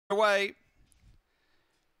away.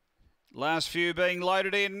 Last few being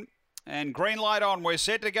loaded in and green light on. We're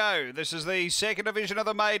set to go. This is the second division of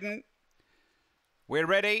the maiden. We're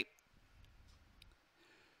ready.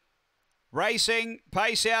 Racing,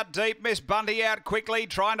 pace out deep, Miss Bunty out quickly,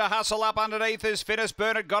 trying to hustle up underneath as Finnis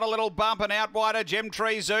Burnett got a little bump and out wider, Gem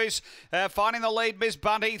Tree Zeus finding the lead, Miss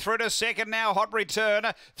Bunty through to second now, Hot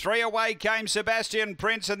Return, 3 away came Sebastian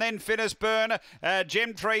Prince and then Finnis Burn,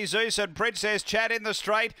 Gem Tree Zeus and Princess Chat in the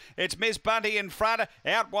straight, it's Miss Bunty in front,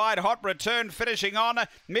 out wide, Hot Return finishing on,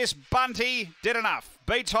 Miss Bunty did enough,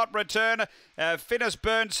 beats Hot Return, Finnis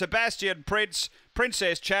Burn, Sebastian Prince,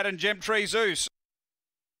 Princess Chat and Gem Tree Zeus.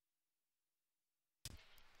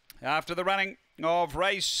 After the running of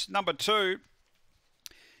race number 2,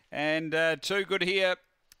 and 2 good here,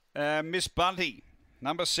 Miss Bunty,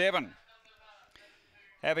 number 7,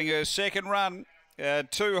 having her second run,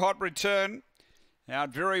 2 Hot Return, out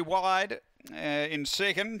very wide in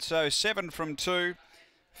second, so 7 from 2,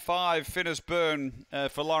 5 Finnis Burn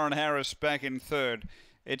for Lauren Harris back in third.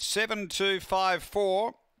 It's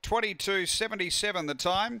 7:2:54, 22:77 the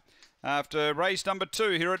time after race number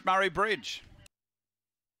 2 here at Murray-Bridge.